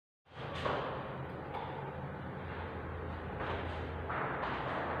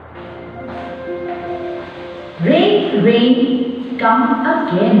Rain, rain, come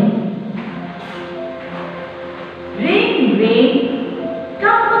again. Rain, rain,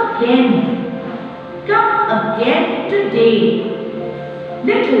 come again. Come again today.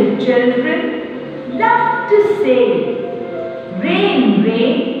 Little children love to say, rain,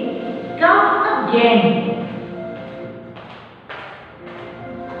 rain, come again.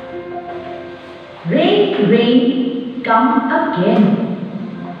 Rain, rain, come again.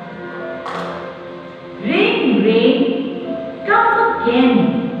 Rain, rain, come again.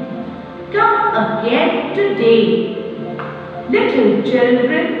 Come again today. Little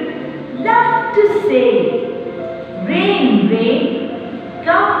children love to say, rain, rain,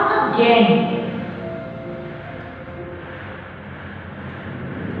 come again.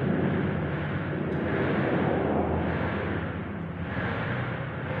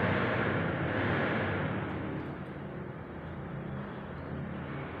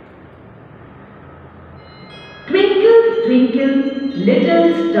 Twinkle, twinkle,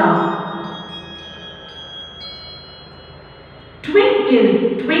 little star. Twinkle,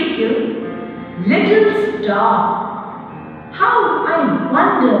 twinkle, little star. How I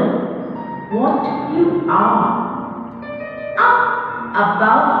wonder what you are. Up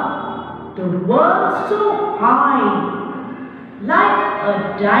above the world so high, like a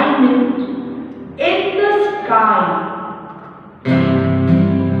diamond in the sky.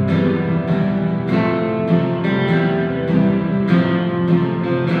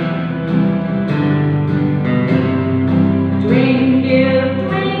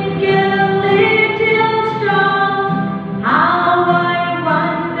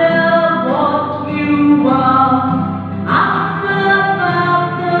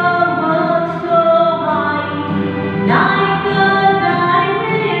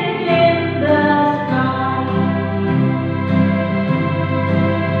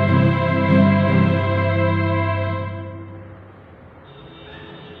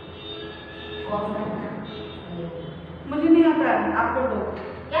 मुझे नहीं आता है, आप कर दो।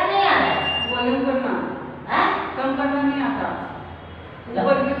 क्या नहीं आता? वॉल्यूम करना। कम करना नहीं आता।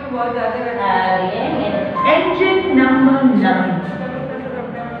 ऊपर की तो बहुत ज़्यादा रहता है। Engine number 9.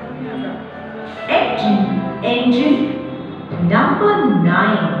 Engine number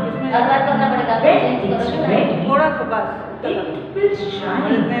 9. अब बात करना पड़ेगा। When it's ready, थोड़ा सा बस। it will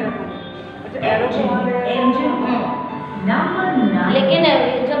shine. अच्छा एरो घुमा दे। Engine number 9. लेकिन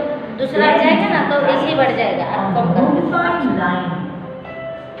जब दूसरा आ जाएगा ना तो इसी बढ़ जाएगा। आप कम कर दो। line.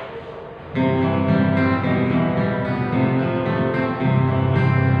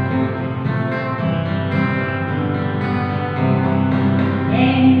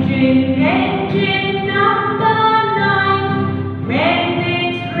 Engine number 9. When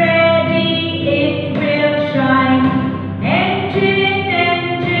it's ready, it will shine. Engine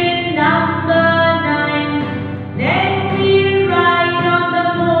number 9. Then we'll ride on the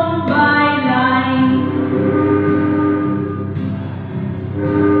Mumbai line.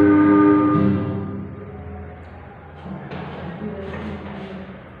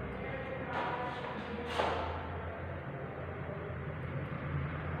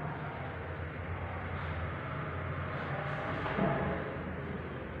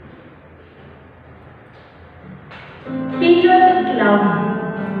 Peter the clown.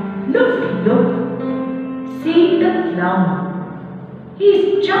 Look, look, see the clown.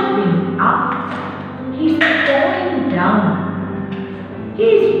 He's jumping up, he's falling down.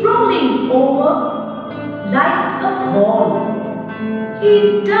 He's rolling over like a ball. He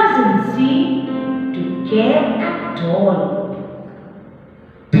doesn't seem to care at all.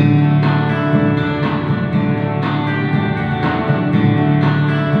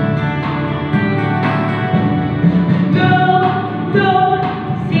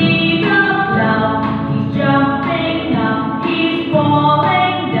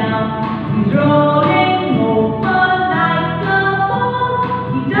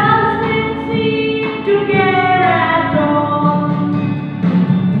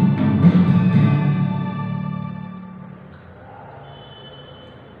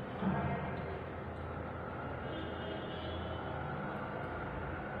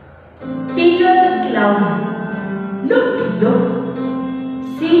 Peter the clown. Look, look,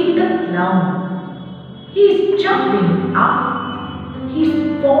 see the clown. He's jumping up, he's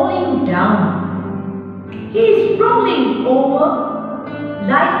falling down. He's rolling over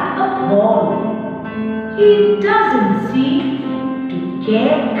like a ball. He doesn't seem to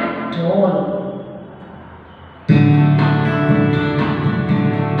care at all.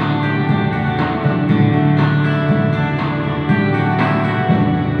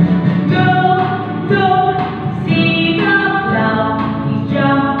 See the clown, he's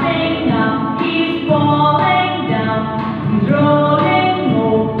jumping up, he's falling down.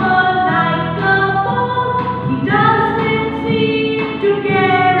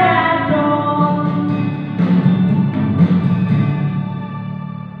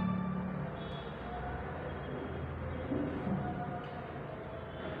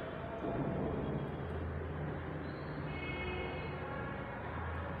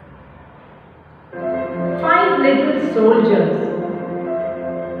 little soldiers.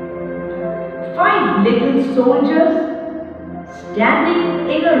 5 little soldiers standing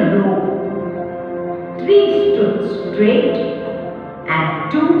in a row. 3 stood straight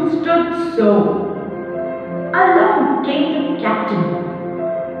and 2 stood so. Along came the captain,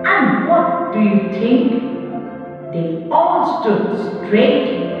 and what do you think? They all stood straight,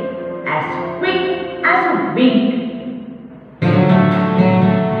 as quick as a wink.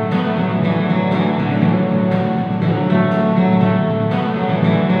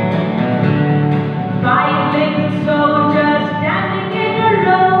 5 little soldiers standing in a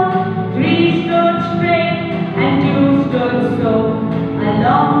row. 3 stood straight and 2 stood so.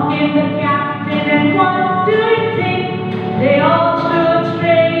 Along came the captain, and what do you think? They all stood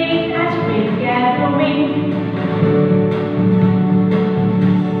straight, as quick as a wink.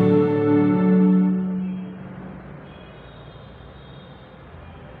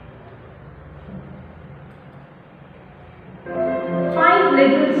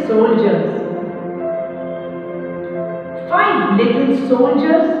 Little soldiers. 5 little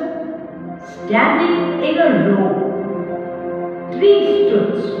soldiers standing in a row. 3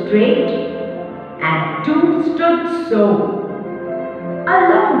 stood straight and 2 stood so.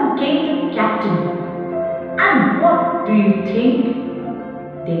 Along came the captain, and what do you think?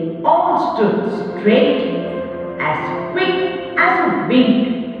 They all stood straight, as quick as a wink.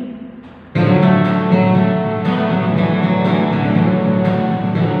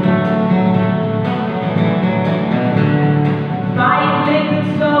 5 little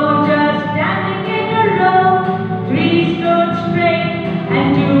soldiers standing in a row. 3 stood straight and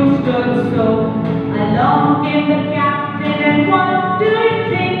 2 stood so. Along came the captain, and what do you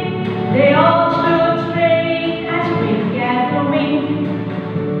think? They all stood straight, as quick as a wink.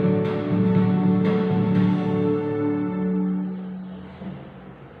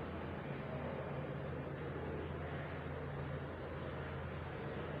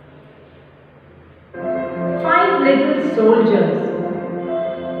 Little soldiers.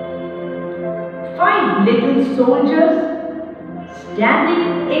 5 little soldiers standing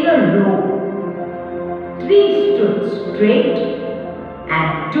in a row. 3 stood straight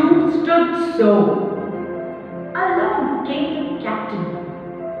and 2 stood so. Along came the captain,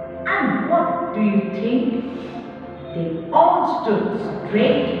 and what do you think? They all stood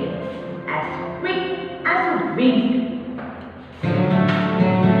straight, as quick as a wink.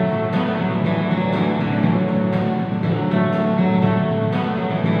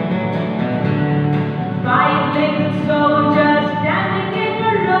 5 little soldiers standing in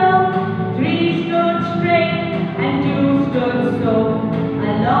a row. 3 stood straight and 2 stood so.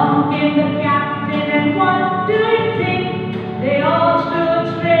 Along came the captain, and what do you think? They all stood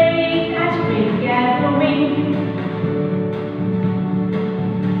straight, as quick as a wink.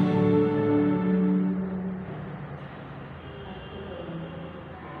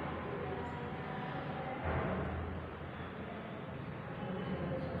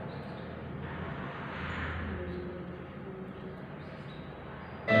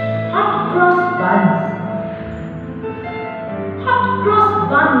 Hot cross buns. Hot cross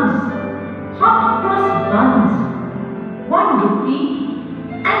buns. Hot cross buns. 1 rupee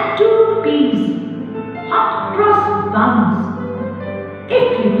and 2 rupees. Hot cross buns. If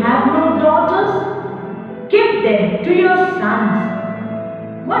you have no daughters, give them to your sons.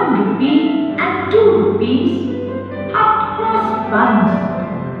 1 rupee and 2 rupees. Hot cross buns.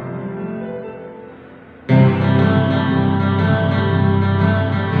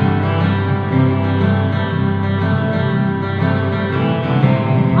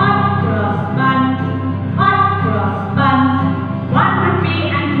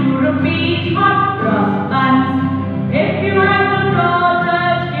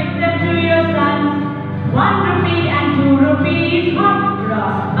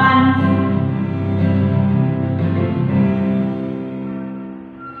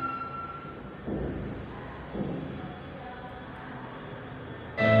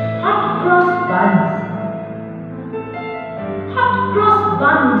 Hot cross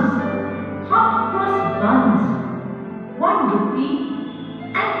buns. Hot cross buns. 1 rupee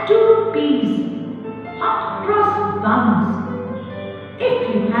and 2 rupees. Hot cross buns. If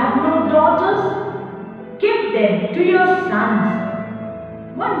you have no daughters, give them to your sons.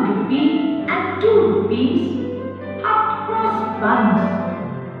 1 rupee and 2 rupees. Hot cross buns.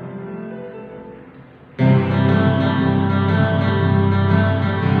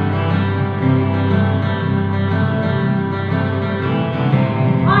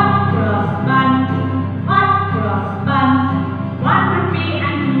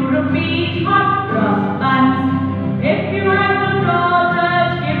 If you have no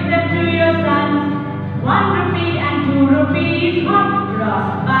daughters, give them to your sons. 1 rupee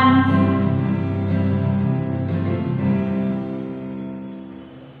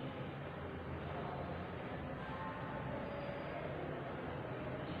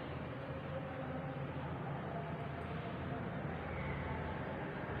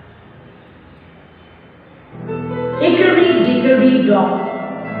Hickory dickory dock.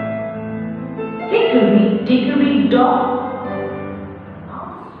 Hickory dickory dock. The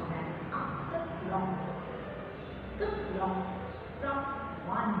mouse ran up the clock. The clock struck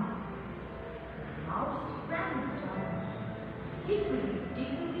one. The mouse ran down. Hickory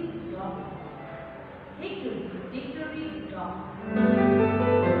dickory dock. Hickory dickory dock.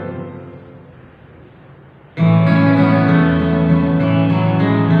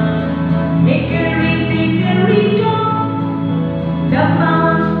 Hickory dickory dock. The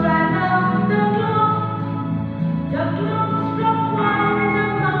mouse ran up the clock. The clock struck one. The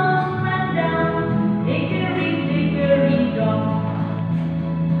mouse ran down. Hickory dickory dock.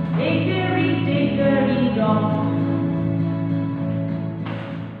 Hickory dickory dock.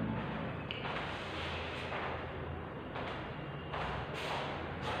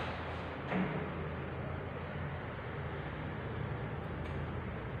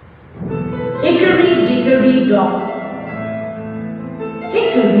 Hickory dickory dock.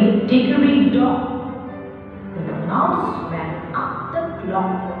 Hickory dickory dock. The mouse ran up the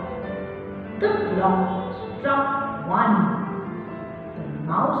clock. The clock struck one. The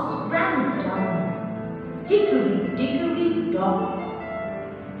mouse ran down. Hickory dickory dock.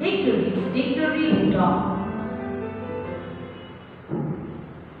 Hickory dickory dock.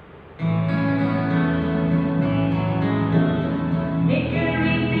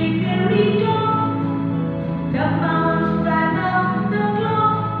 Hickory dickory dock. The mouse ran up the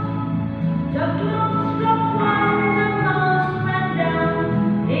clock. The clock struck one. The mouse ran down.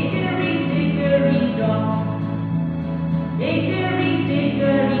 Hickory dickory dock. Hickory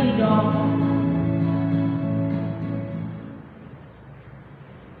dickory dock.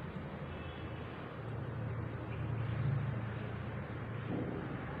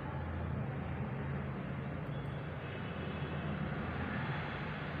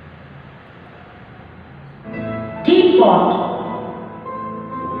 Teapot.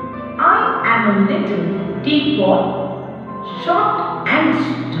 I am a little teapot, short and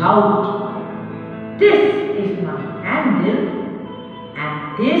stout. This is my handle,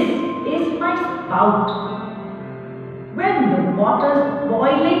 and this is my spout. When the water's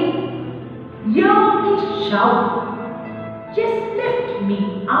boiling, hear me shout. Just lift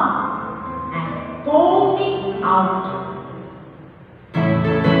me up and pour me out.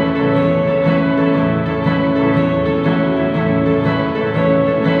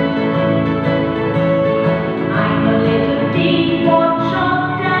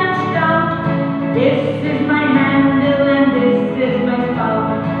 This is my handle and this is my spout.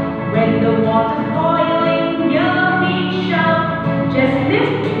 When the water's boiling, hear me shout. Just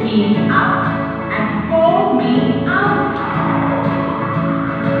lift me up and pour me out.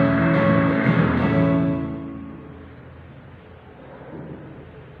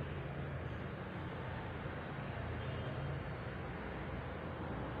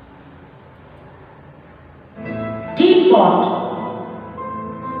 Teapot.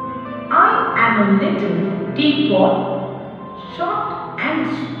 I am a little teapot, short and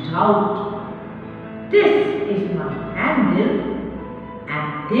stout. This is my handle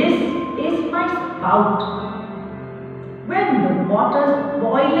and this is my spout. When the water's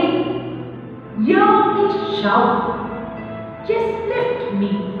boiling, hear me shout. Just lift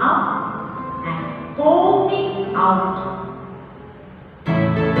me up and pour me out.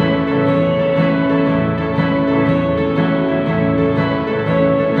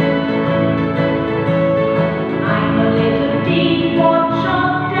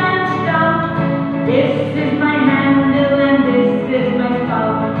 This is my handle and this is my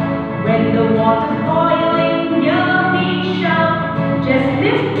spout. When the water's boiling, hear me shout. Just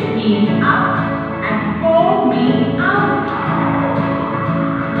lift me up and pour me out.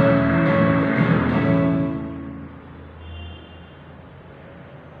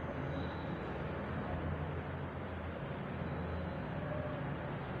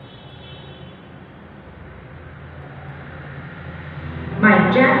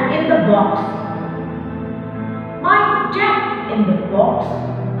 My jack in the box. My jack in the box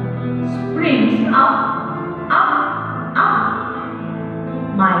springs up, up, up.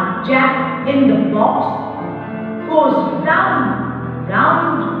 My jack in the box goes round,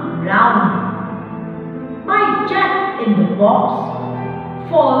 round, round. My jack in the box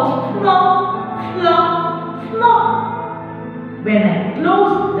falls flop, flop, flop. When I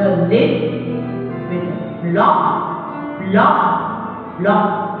close the lid with a plop, plop,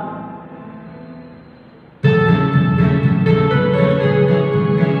 plop.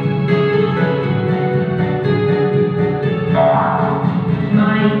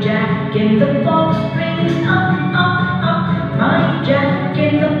 My jack in the box springs up, up, up. My jack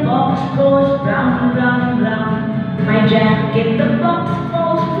in the box goes round, round, round. jack in the box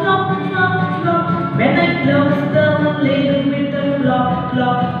falls flop, flop, flop. When I close the lid with a flop,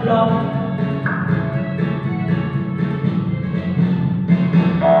 flop, flop.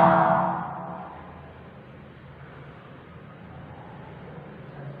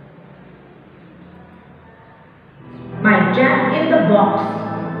 My jack in the box.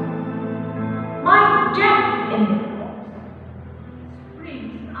 My jack in the box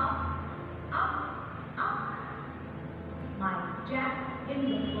springs up, up, up. My jack in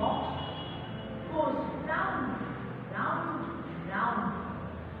the box goes round, round, round.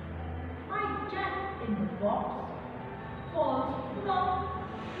 My jack in the box falls flop,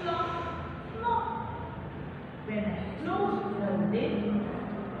 flop, flop. When I close the lid,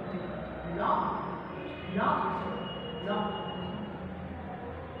 flop, flop, flop.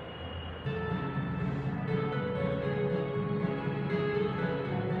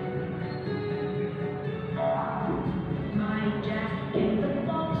 My jack in the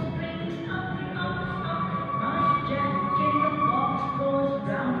box springs up, up, up. My jack in the box goes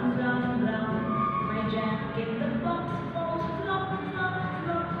round, round, round. My jack in the box falls flop, flop,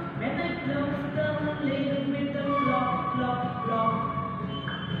 flop. When I close the lid with a flop, flop, flop.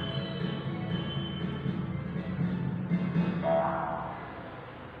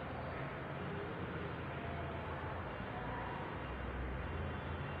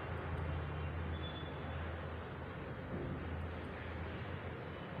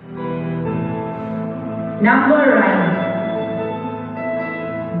 Number rhyme.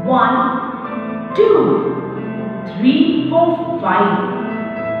 1, 2, 3, 4,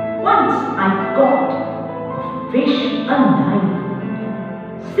 5. Once I caught a fish alive.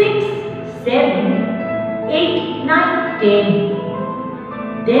 6, 7, 8, 9,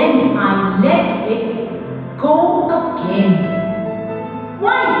 10. Then I let it go again.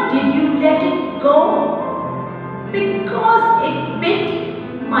 Why did you let it go? Because it bit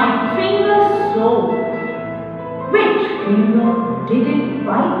my finger so. Which finger did it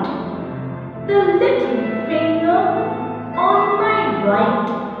bite? The little finger on my right.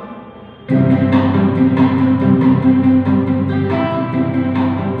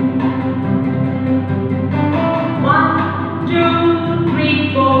 1, 2,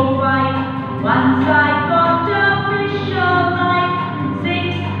 3, 4, 5. Once I caught a fish alive.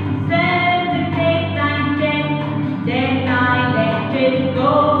 6, 7, 8, 9, 10. Then I let it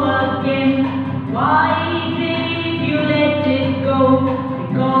go again. Why did you let it go?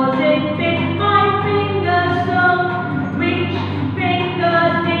 Because it bit my finger so. Which finger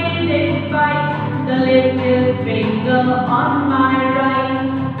did it bite? The little finger on my right.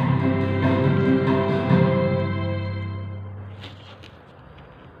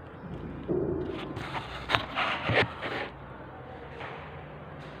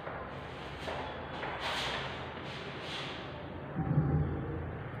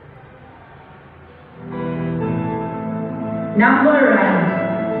 Number rhyme.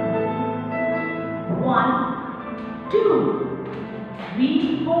 1, 2,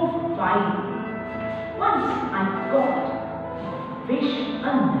 3, 4, 5. Once I caught a fish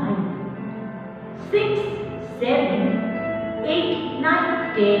alive. 6, 7, 8,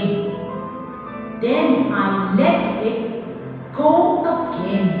 9, 10. Then I let it go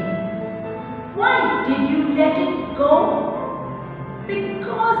again. Why did you let it go?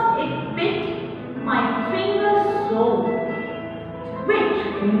 Because it bit my finger so. Which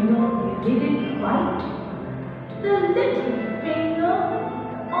finger did it bite? The little finger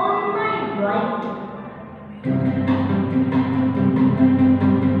on my right.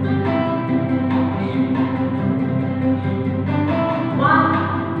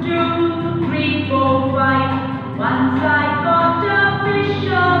 1, 2, 3, 4, 5. Once I caught a fish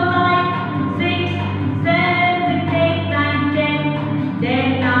alive. 6, 7, 8, 9, 10. Then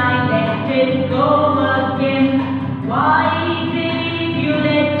I let it go again. Why did you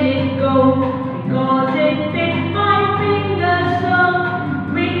let it go? Because it bit my finger so.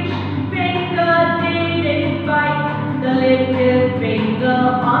 Which finger did it bite? The little finger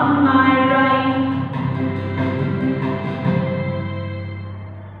on my right.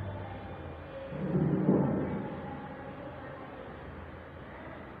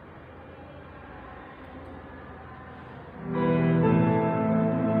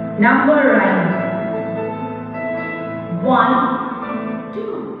 Number rhyme. 1,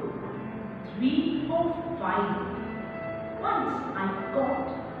 2, 3, 4, 5. Once I caught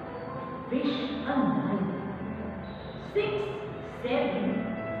a fish alive. 6,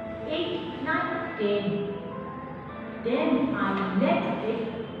 7, 8, 9, 10. Then I let it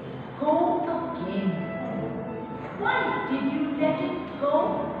go again. Why did you let it go?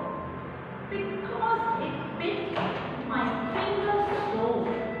 Because it bit my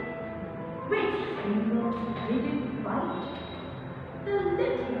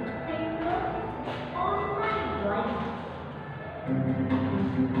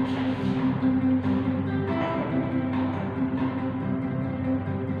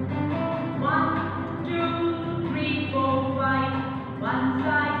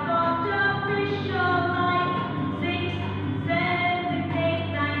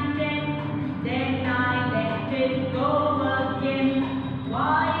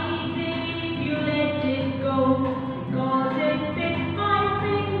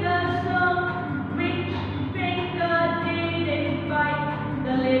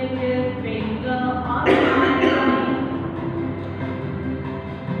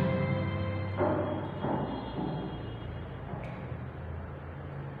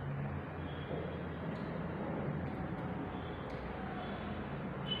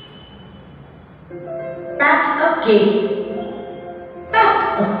pack a cake.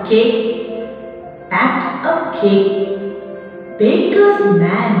 Pack a cake. Pack a cake. Baker's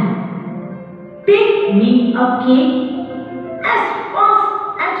man, bake me a cake as fast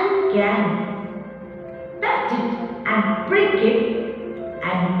as you can. Cut it and break it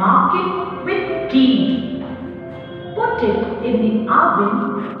and mark it with T. Put it in the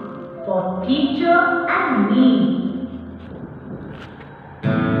oven for teacher and me.